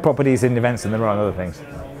 There's more properties in events than there are on other things.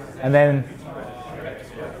 And then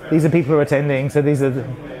these are people who are attending. So these are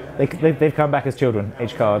they've come back as children.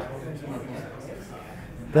 H card.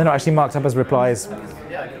 They're not actually marked up as replies.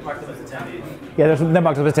 Yeah, I could mark them as attendees. Yeah, they're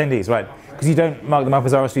marked up as attendees, right? Because you don't mark them up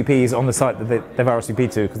as RSVPs on the site that they've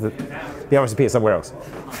RSVP'd to, because the RSVP is somewhere else.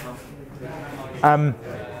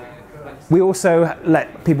 We also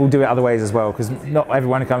let people do it other ways as well, because not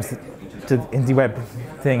everyone who comes to the IndieWeb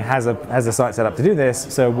thing has a site set up to do this,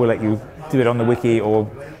 so we'll let you do it on the wiki, or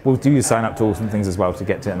we'll do sign-up tools and things as well to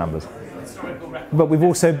get to numbers. But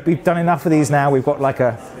we've done enough of these now. We've got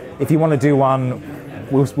if you want to do one,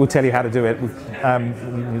 we'll tell you how to do it.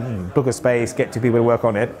 Book a space, get 2 people to work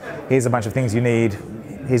on it. Here's a bunch of things you need.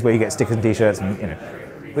 Here's where you get stickers and T-shirts, and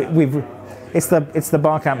it's the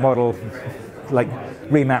Barcamp model,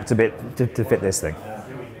 remapped a bit to fit this thing.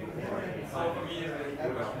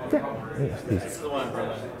 Yeah, This is the one I'm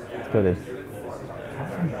bringing. good.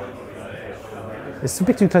 It's a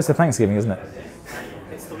bit too close to Thanksgiving, isn't it?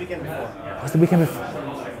 It's the weekend before. It's the weekend before.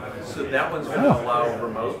 So that one's going to allow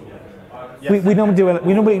remote?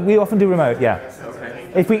 We often do remote, yeah.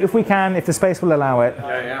 Okay. If we can, if the space will allow it.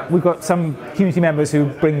 Yeah. We've got some community members who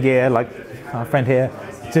bring gear, like our friend here,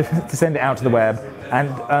 to send it out to the web,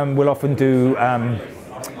 and we'll often do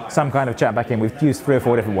some kind of chat back in. We've used 3 or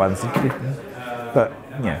 4 different ones, but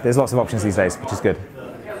there's lots of options these days, which is good.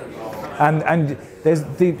 And there's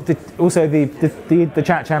also the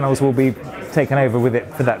chat channels will be taken over with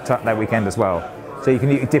it for that weekend as well. So you can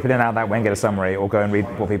dip it in and out that way and get a summary, or go and read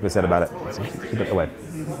what people have said about it. So keep it the web.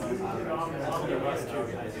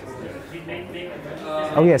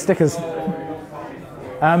 Oh yeah, stickers.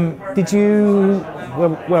 Did you?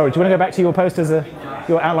 Well, do you want to go back to your post as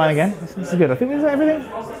your outline again? This is good. I think is that everything.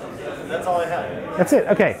 That's all I have. That's it.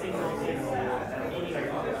 Okay.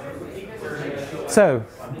 So,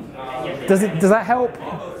 does that help?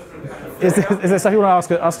 Is there stuff you want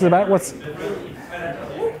to ask us about?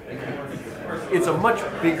 It's a much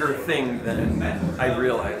bigger thing than I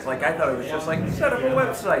realized. I thought it was just set up a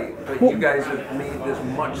website, but you guys have made this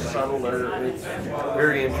much subtler. It's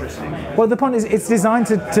very interesting. Well, the point is, it's designed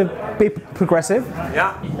to be progressive.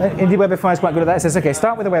 Yeah. IndieWebify is quite good at that. It says, okay,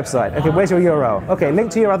 start with a website. Okay, where's your URL? Okay,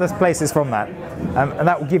 link to your other places from that. And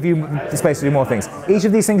that will give you the space to do more things. Each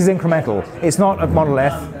of these things is incremental. It's not a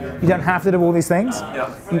monolith. You don't have to do all these things.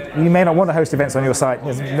 Yeah. You may not want to host events on your site.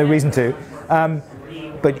 There's no reason to.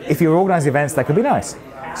 But if you're organising events, that could be nice.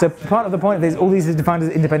 So part of the point is all these are defined as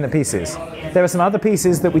independent pieces. There are some other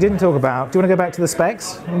pieces that we didn't talk about. Do you want to go back to the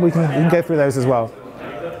specs? We can go through those as well.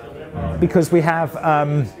 Because we have,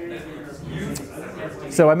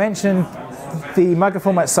 so I mentioned the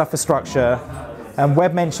microformat stuff for structure, and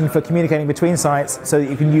web mention for communicating between sites so that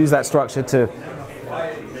you can use that structure to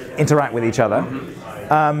interact with each other.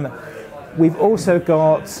 We've also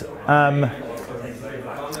got,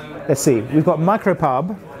 let's see, we've got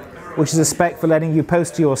micropub, which is a spec for letting you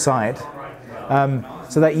post to your site.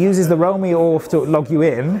 So that uses the roll.me auth to log you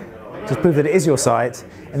in to prove that it is your site.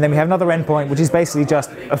 And then we have another endpoint, which is basically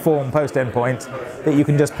just a form post endpoint that you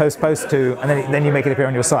can just post to, and then you make it appear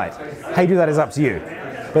on your site. How you do that is up to you.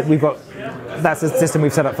 But that's the system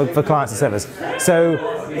we've set up for clients and servers. So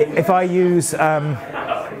if I use a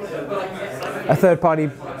third-party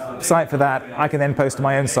site for that, I can then post to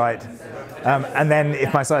my own site. And then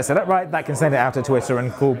if my site's set up right, that can send it out to Twitter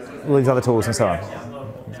and call all these other tools and so on.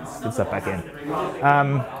 Good stuff back in.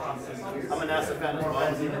 I'm a NASA fan as well.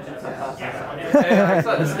 Yeah, I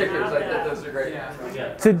saw the stickers. I thought those are great.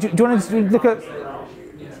 So do you want to look at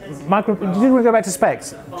micro? Do you want to go back to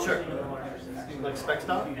specs? Sure. Like spec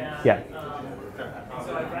stuff? Yeah.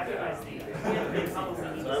 So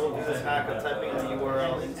I will do this hack of typing in the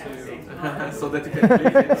URL into. So that you can read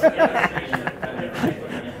it.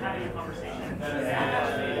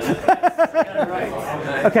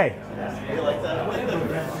 Okay. You like that?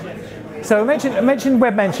 So I mentioned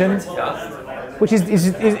web mention, which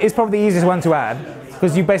is probably the easiest one to add,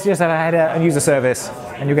 because you basically just have a header and user service,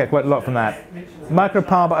 and you get quite a lot from that.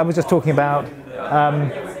 Micropub, I was just talking about.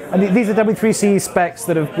 And these are W3C specs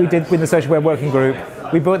that we did with the social web working group.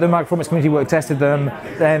 We built the microperformance community work, tested them,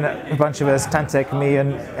 then a bunch of us, Tantek, me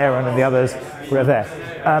and Aaron and the others, were there.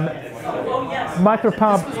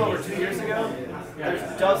 Micropub. Over 2 years ago,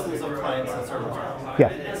 there's dozens of clients and servers. Yeah.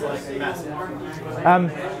 It's like massive.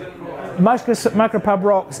 Micropub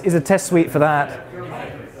Rocks is a test suite for that.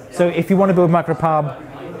 So if you want to build micropub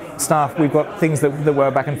stuff, we've got things that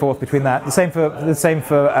work back and forth between that. The same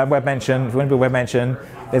for web mention. If you want to build web mention,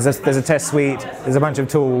 there's a test suite. There's a bunch of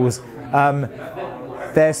tools.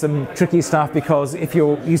 There's some tricky stuff because if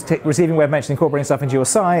you're used to receiving web mention, incorporating stuff into your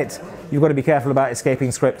site, you've got to be careful about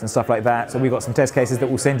escaping script and stuff like that. So we've got some test cases that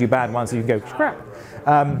will send you bad ones, so you can go scrap.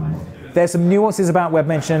 There's some nuances about web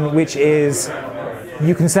mention, which is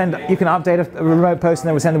you can update a remote post and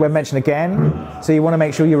then we'll send the web mention again. So you want to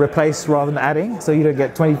make sure you replace rather than adding, so you don't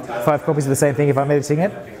get 25 copies of the same thing if I'm editing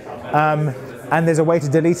it. And there's a way to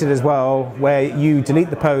delete it as well, where you delete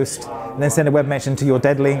the post and then send a web mention to your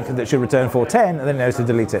dead link that should return 410, and then it knows to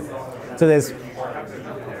delete it. So there's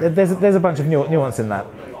a bunch of nuance in that.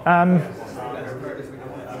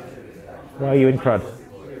 Why are you in CRUD?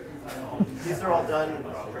 These are all done.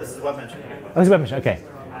 This is web mention. Oh, it's web mention. Okay.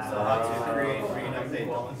 So how to create, read, update.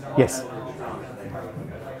 Yes.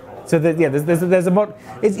 So there's a mod.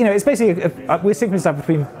 It's basically we're syncing stuff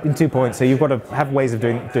in 2 points. So you've got to have ways of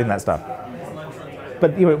doing that stuff.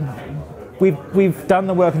 But we've done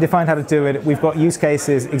the work and defined how to do it. We've got use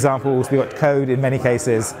cases, examples. We've got code in many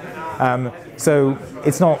cases. So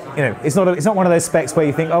it's not one of those specs where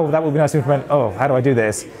you think, oh, that would be nice to implement. Oh, how do I do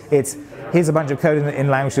this? It's here's a bunch of code in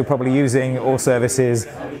language you're probably using or services,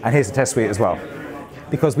 and here's a test suite as well.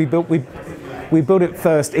 Because we built it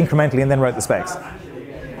first incrementally and then wrote the specs,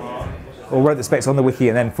 or wrote the specs on the wiki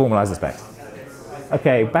and then formalized the specs.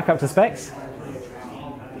 Okay, back up to specs.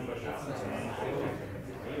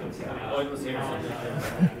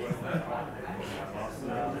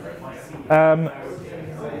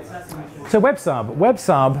 So WebSub.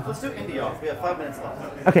 Let's do IndieAuth. We have 5 minutes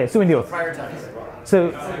left. Okay, so IndieAuth. Prioritize.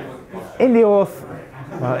 So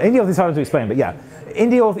IndieAuth is harder to explain, but yeah.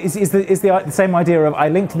 IndieAuth is the same idea of I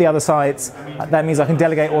link to the other sites. That means I can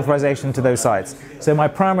delegate authorization to those sites. So my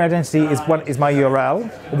primary identity is my URL,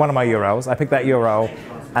 or one of my URLs. I pick that URL,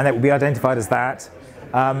 and it will be identified as that.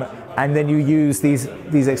 And then you use these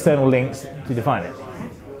external links to define it.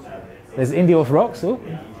 There's IndieAuth Rocks. Oh.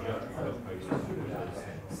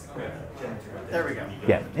 There we go.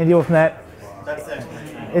 Yeah, IndieAuthNet. That's the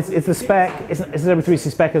explanation. It's a spec. It's a W3C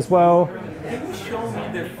spec as well. Can you show me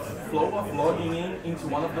the flow of logging into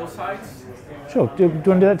one of those sites? Sure. Do you want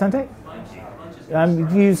to do that, Tante?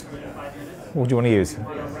 Use. What do you want to use?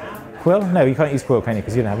 Quill? No, you can't use Quill, can you?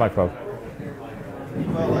 Because you don't have microbe.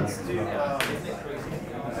 Well, let's do. You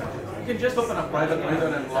can just open a private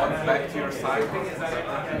window and log back to your site.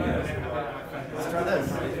 Let's try this.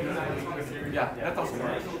 Yeah, that also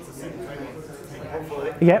works.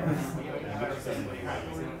 Hopefully. Yep.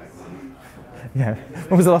 Yeah.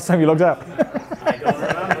 When was the last time you logged up? I don't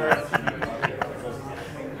remember.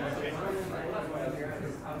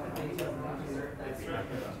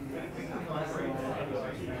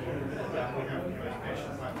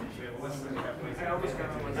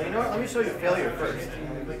 You know what? Let me show you failure first.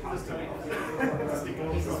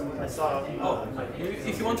 I saw. Oh,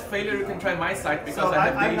 if you want failure, you can try my site because So I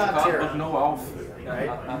have I'm the not code Tira. but no auth.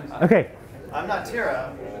 Right? Okay. I'm not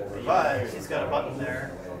Tira, but she's got a button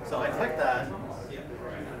there. So I click that.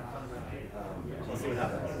 Let's see what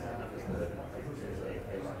happens.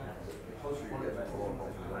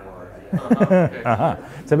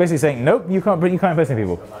 So basically saying, nope, you can't impersonate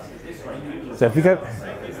people. So if we go,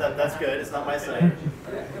 That's good. It's not my site.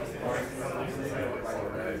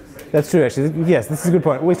 that's true actually. Yes, this is a good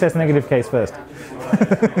point. Always test the negative case first. Let's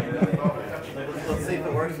see if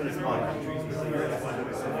it works when it's on.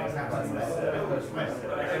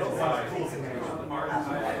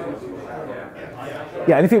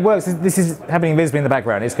 Yeah, and if it works, this is happening visibly in the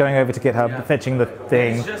background. It's going over to GitHub, fetching the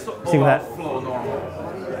thing, It's just seeing that, flow normal.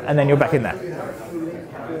 and then you're back in there.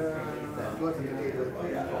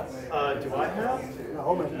 Do I have?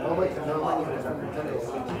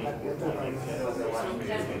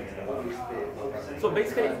 So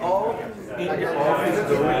basically, all IndieAuth is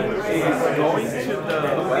doing is going to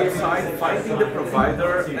the website, finding the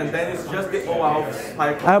provider, and then it's just the OAuth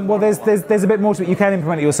cycle. Well, there's a bit more to it. You can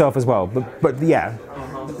implement it yourself as well, but yeah,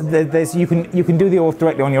 you can do the auth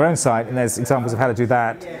directly on your own site, and there's examples of how to do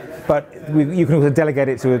that. But you can also delegate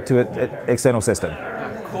it to an external system.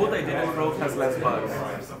 code I didn't wrote has less bugs,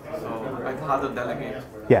 so I've had to delegate.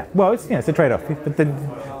 Yeah, well, it's a trade-off, but then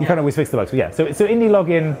you can't always fix the bugs. But yeah, so Indie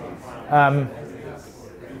login.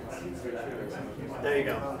 There you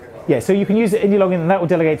go. Yeah, so you can use Indie login, and that will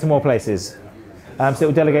delegate to more places. So it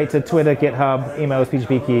will delegate to Twitter, GitHub, emails,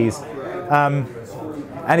 PGP keys,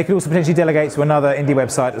 and it can also potentially delegate to another IndieWeb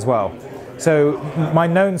site as well. So my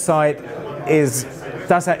known site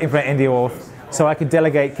does implement IndieAuth, so I could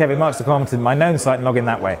delegate kevinmarks.com to my known site and log in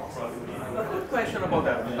that way. Good question about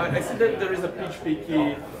that. I see that there is a PGP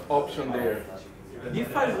key option there.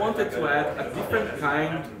 If I wanted to add a different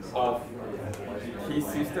kind of key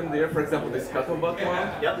system there, for example, the scuttlebutt one,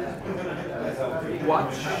 Yep.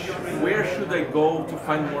 Where should I go to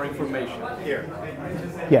find more information? Here.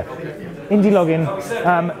 Yeah, Indie login.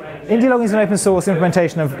 Indie login is an open source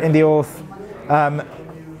implementation of IndieAuth.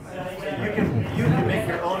 You can make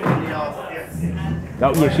your own IndieAuth.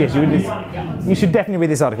 Oh yes, you should definitely read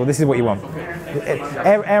this article. This is what you want.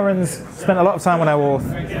 Aaron's spent a lot of time on OAuth,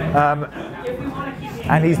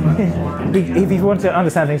 and if you want to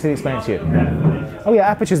understand things, he'll explain it to you. Oh yeah,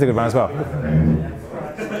 Aperture's a good one as well.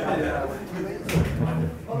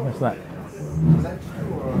 What's that?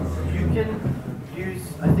 You can use,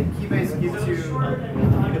 I think Keybase gives you, you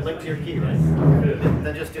can link to your key, right?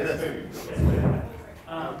 Then just do this.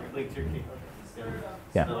 Link to your key.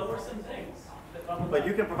 Yeah. But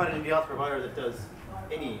you can provide an IndieAuth provider that does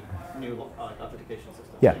any new authentication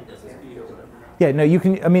system. Yeah. SSP or whatever. Yeah, no, you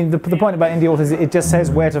can. I mean, the point about IndieAuth is it just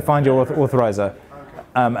says where to find your authorizer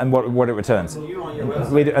and what it returns, You on your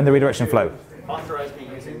website and the redirection flow. authorize me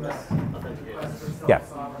using this authenticator. Yeah.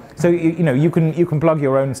 So you can plug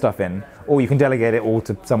your own stuff in, or you can delegate it all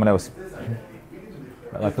to someone else.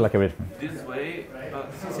 Like a read. This way,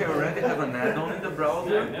 since I already have an add-on in the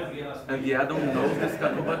browser, and the add-on knows the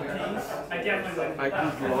scuttlebutt keys, I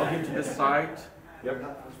could log into the site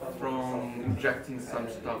from injecting some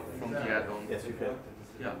stuff from the add-on. Yes, you could.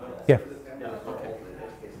 Yeah. Yeah. Okay.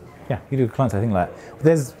 Yeah, you do clients, I think like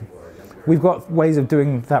that. We've got ways of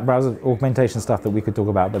doing that browser augmentation stuff that we could talk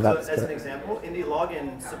about, but that's. So as an example, Indie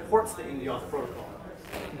Login supports the IndieAuth protocol.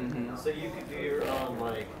 So you could do your own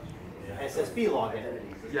like SSB login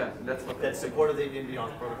Yeah, that's what that supported the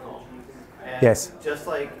IndieAuth protocol. And Yes. Just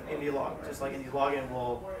like Indie Login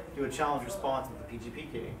will do a challenge response with the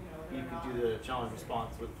PGP key, you could do the challenge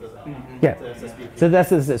response with the, Yeah. the SSB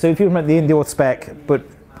key. So if you implement the IndieAuth spec, but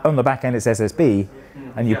on the back end it's SSB,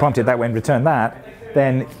 and you prompt it that way and return that,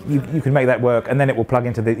 then you can make that work, and then it will plug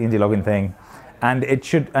into the Indie login thing, and it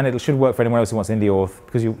should work for anyone else who wants IndieAuth,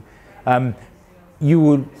 because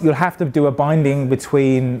you'll have to do a binding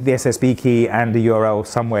between the SSB key and the URL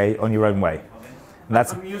some way on your own way. And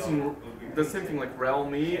that's I'm using the same thing like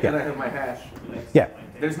realme, and I have my hash. yeah.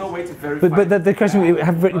 There's no way to verify. But the question we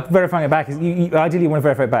have verifying it back is ideally you want to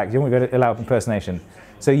verify it back. You don't want to allow impersonation.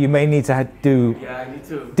 So you may need to I need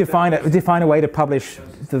to define a way to publish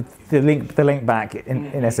the link back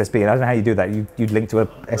in SSB. And I don't know how you do that. You'd link to a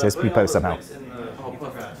SSB post somehow.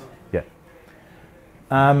 Yeah.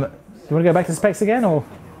 You want to go back to specs again, or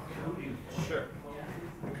Sure.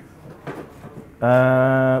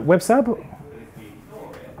 WebSub?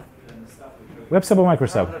 WebSub or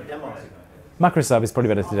microsub? Demo. Microsub is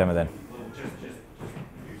probably better to demo then.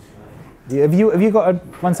 Have you got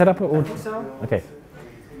one set up? Or? Okay.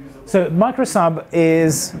 So microsub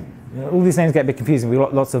is, all these names get a bit confusing. We've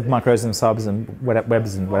got lots of micros and subs and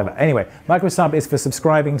webs and whatever. Anyway, microsub is for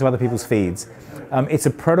subscribing to other people's feeds. It's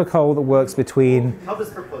a protocol that works between. Pub is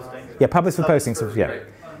for posting. Yeah, pub is for posting. So, yeah.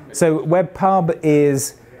 So webpub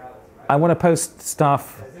is, I want to post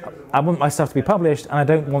stuff. I want my stuff to be published, and I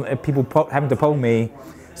don't want people having to poll me.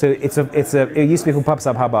 So it used to be called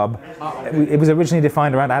PubSub Hubbub. It was originally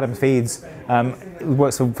defined around Adam's feeds. It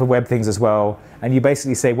works for web things as well. And you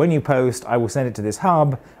basically say, when you post, I will send it to this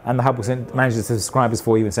hub, and the hub will manage the subscribers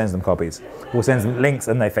for you and sends them copies. Or sends them links,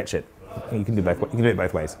 and they fetch it. You can do both. You can do it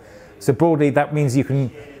both ways. So broadly, that means you can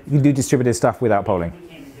do distributed stuff without polling.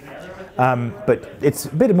 But it's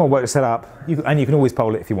a bit more work to set up, and you can always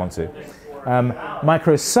poll it if you want to.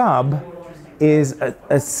 Microsub is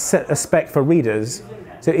a spec for readers.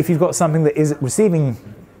 So if you've got something that is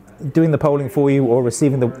doing the polling for you or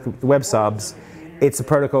receiving the web subs, it's a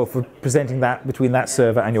protocol for presenting that between that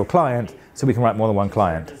server and your client, so we can write more than one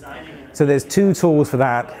client. So there's two tools for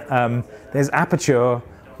that. There's Aperture,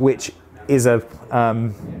 which is a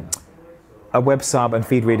web sub and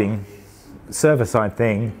feed reading server-side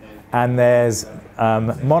thing, and there's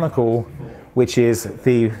Monocle, which is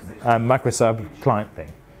the microsub client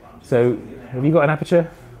thing. So have you got an Aperture,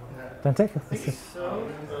 Dante?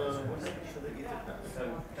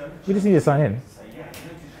 We just need to sign in.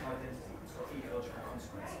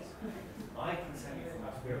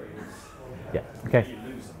 Yeah, okay.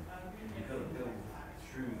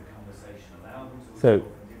 So,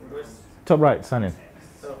 top right, sign in. In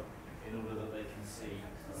order that they can see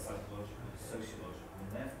the psychological, sociological, and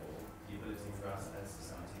therefore the ability for us as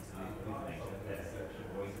society to live with nature, therefore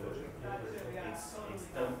ecological.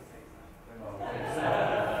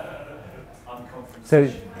 It's So,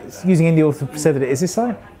 it's using Indie Author said that it is this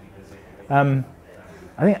site. I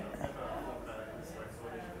think.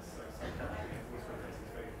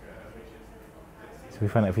 So we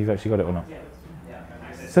find out if you've actually got it or not.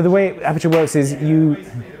 So the way Aperture works is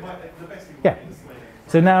yeah.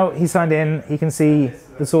 So now he's signed in, he can see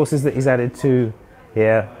the sources that he's added to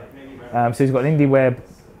here. So he's got an IndieWeb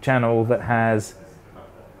channel that has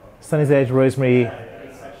Sunny's Edge, Rosemary,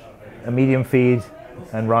 a Medium feed,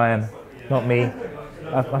 and Ryan, not me.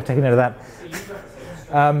 I've taken note of that.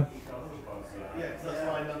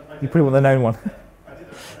 You probably want the known one.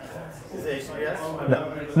 Is it HTTPS?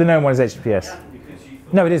 No, the known one is HTTPS.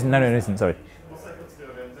 No, it isn't. No, it isn't. Sorry.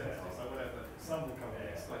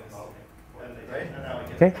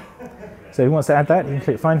 Okay. So who wants to add that? You can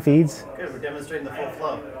click Find Feeds. Good, we're demonstrating the full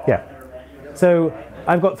flow. Yeah. So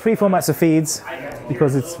I've got 3 formats of feeds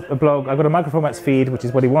because it's a blog. I've got a microformats feed, which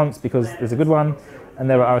is what he wants because there's a good one, and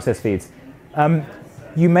there are RSS feeds.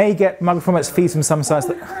 You may get microformats feeds from some sites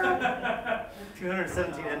that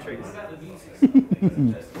 217 entries.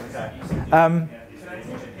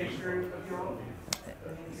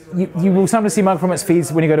 You will sometimes see microformats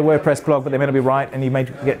feeds when you go to WordPress blog, but they may not be right, and you may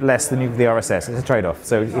get less than the RSS. It's a trade-off.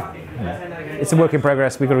 So it's a work in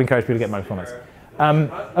progress. We've got to encourage people to get microformats.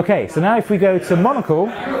 Okay, so now if we go to Monocle,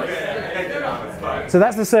 so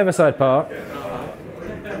that's the server-side part. So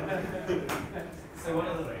one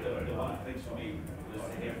of the things for me was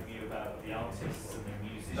to hear from you about the artists and the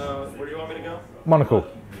musicians. Where do you want me to go? Monocle. To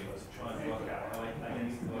try and work out how it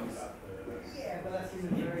works. Yeah, but that's in a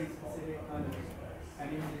very specific kind of an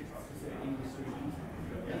specific industry.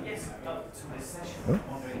 Yes, up to this session. Oh,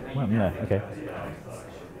 well, no, okay. If you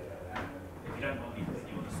don't mind me putting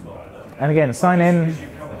you on the spot. And again, sign in,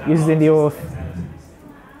 uses IndieAuth.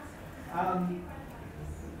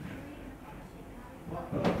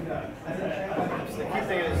 The key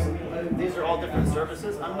thing is, these are all different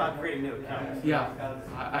services. I'm not creating new accounts. Yeah,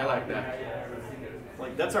 I like that.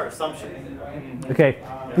 Like, that's our assumption. Okay,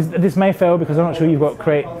 this may fail because I'm not sure you've got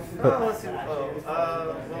create. Well, let's see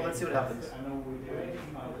what happens.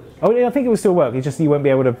 Oh, yeah, I think it will still work. It's just you won't be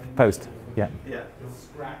able to post. Yeah. Yeah.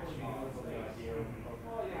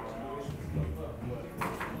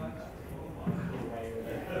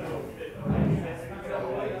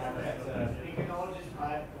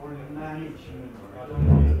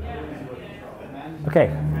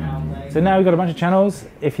 Okay, so now we've got a bunch of channels.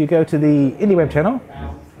 If you go to the IndieWeb channel,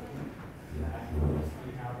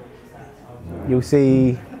 you'll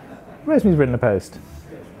see Rosemary's written a post,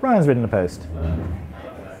 Ryan's written a post,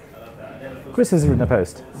 Chris has written a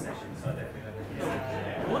post.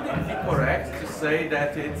 Would it be correct to say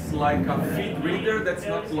that it's like a feed reader that's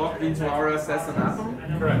not logged into RSS and Atom?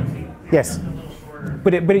 Correct. Yes,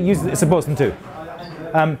 but it supports them too.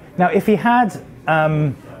 Now, if he had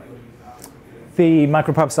the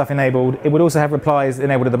micropub stuff enabled, it would also have replies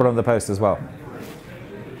enabled at the bottom of the post as well.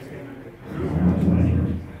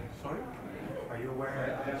 Sorry? Are you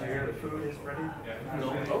aware that the food is ready?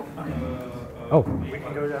 No. Oh, We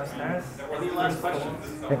can go downstairs. Any last questions?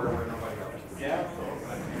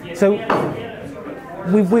 so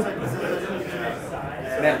we've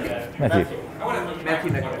Matthew.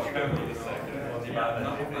 Matthew Nichols.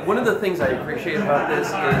 One of the things I appreciate about this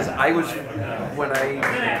is when I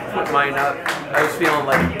put mine up, I was feeling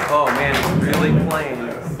like, oh man, it's really plain.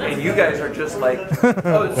 And you guys are just like,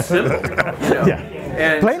 oh, it's simple. You know? Yeah.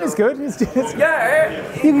 And Plain so, is good. It's yeah.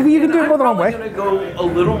 you can do it more than one way. I'm probably going to go a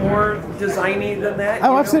little more designy than that.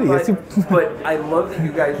 Oh, you absolutely. Know, but I love that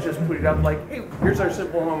you guys just put it up like, hey, here's our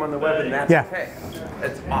simple home on the web, and that's Yeah. okay.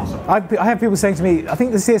 That's awesome. I have people saying to me, I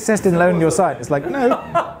think the CSS didn't load on your site. It's like, no.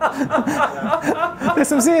 There's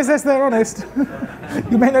some CSS there, honest.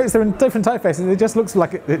 You may notice they're in different typefaces. It just looks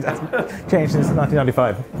like it has changed since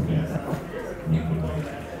 1995.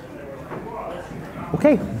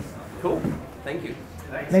 Okay. Cool. Thank you.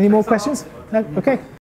 Any more questions? No? Okay.